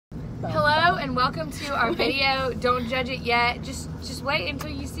and welcome to our video. Don't judge it yet. Just wait until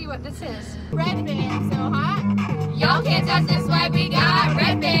you see what this is. Red band so hot. Y'all can't touch this swag we got.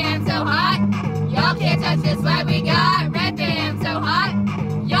 Red band so hot. Y'all can't touch this swag we got. Red band so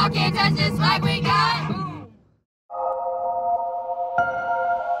hot. Y'all can't touch this swag we got. Boom.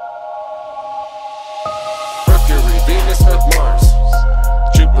 Mercury, Venus, Earth, Mars.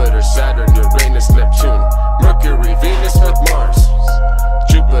 Jupiter, Saturn, Uranus, Neptune. Mercury, Venus, Earth, Mars.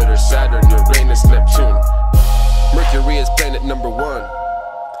 Jupiter, Saturn, Uranus, Neptune. Mercury is planet number 1.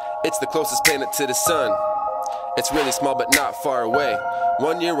 It's the closest planet to the sun. It's really small but not far away.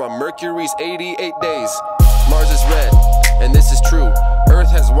 1 year on Mercury's 88 days. Mars is red, and this is true.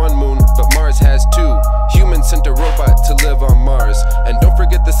 Earth has 1 moon, but Mars has 2. Humans sent a robot to live on Mars. And don't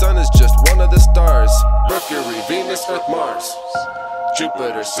forget the sun is just one of the stars. Mercury, Venus, Earth, Mars.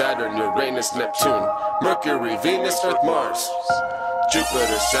 Jupiter, Saturn, Uranus, Neptune. Mercury, Venus, Earth, Mars.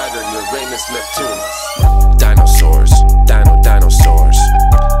 Jupiter, Saturn, Uranus, Neptune. Dinosaurs, dinosaurs.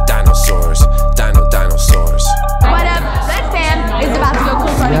 Dinosaurs, dinosaurs. What up? Red Fam is about to go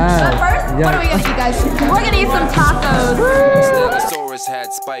cool running. But first, what are we gonna eat, guys? We're gonna eat some tacos. Stegosaurus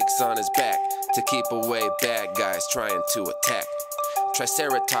had spikes on his back to keep away bad guys trying to attack.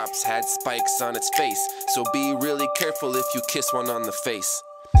 Triceratops had spikes on its face, so be really careful if you kiss one on the face.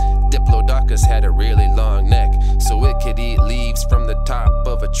 Diplodocus had a really long neck, so it could eat leaves from the top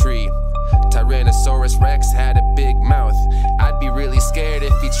of a tree. Tyrannosaurus Rex had a big mouth. I'd be really scared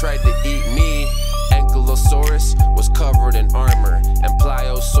if he tried to eat me. Ankylosaurus was covered in armor, and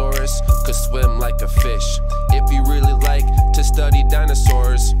Pliosaurus could swim like a fish. If you really like to study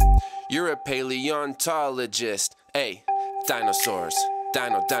dinosaurs, you're a paleontologist. Hey, dinosaurs,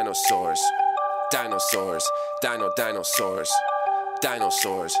 dinosaurs, dinosaurs, dinosaurs,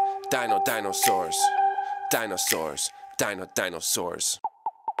 dinosaurs, dinosaurs, dinosaurs, dinosaurs.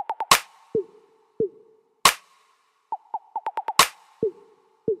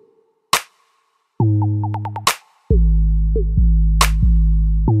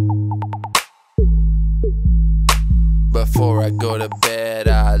 Before I go to bed,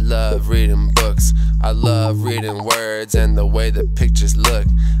 I love reading books. I love reading words and the way the pictures look.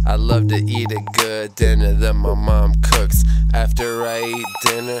 I love to eat a good dinner that my mom cooks. After I eat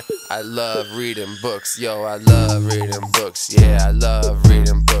dinner, I love reading books. Yo, I love reading books. Yeah, I love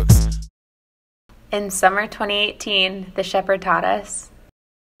reading books. In summer 2018, the shepherd taught us.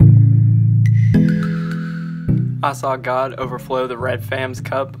 I saw God overflow the Red Fam's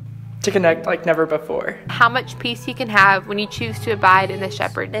cup to connect like never before. How much peace you can have when you choose to abide in the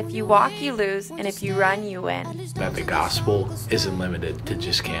shepherd. If you walk, you lose, and if you run, you win. That the gospel isn't limited to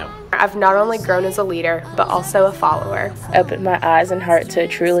just camp. I've not only grown as a leader, but also a follower. Opened my eyes and heart to a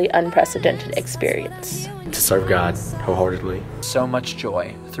truly unprecedented experience. To serve God wholeheartedly. So much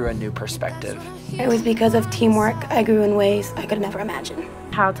joy through a new perspective. It was because of teamwork I grew in ways I could never imagine.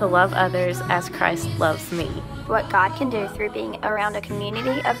 How to love others as Christ loves me. What God can do through being around a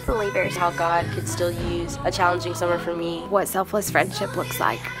community of believers. How God could still use a challenging summer for me. What selfless friendship looks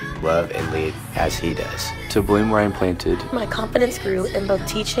like. Love and lead as He does. To bloom where I'm planted. My confidence grew in both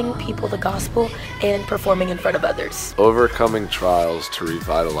teaching people the gospel and performing in front of others. Overcoming trials to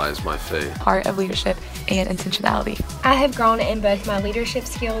revitalize my faith. Heart of leadership and intentionality. I have grown in both my leadership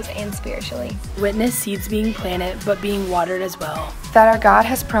skills and spiritually. Witness seeds being planted but being watered as well. That our God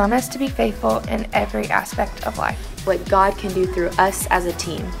has promised to be faithful in every aspect of life. What God can do through us as a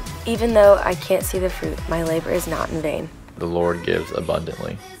team. Even though I can't see the fruit, my labor is not in vain. The Lord gives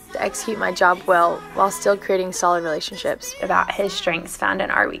abundantly. To execute my job well while still creating solid relationships. About His strengths found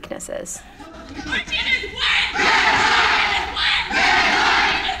in our weaknesses.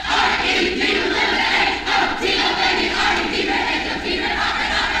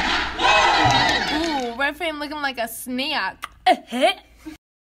 Ooh, Red Fam looking like a snack.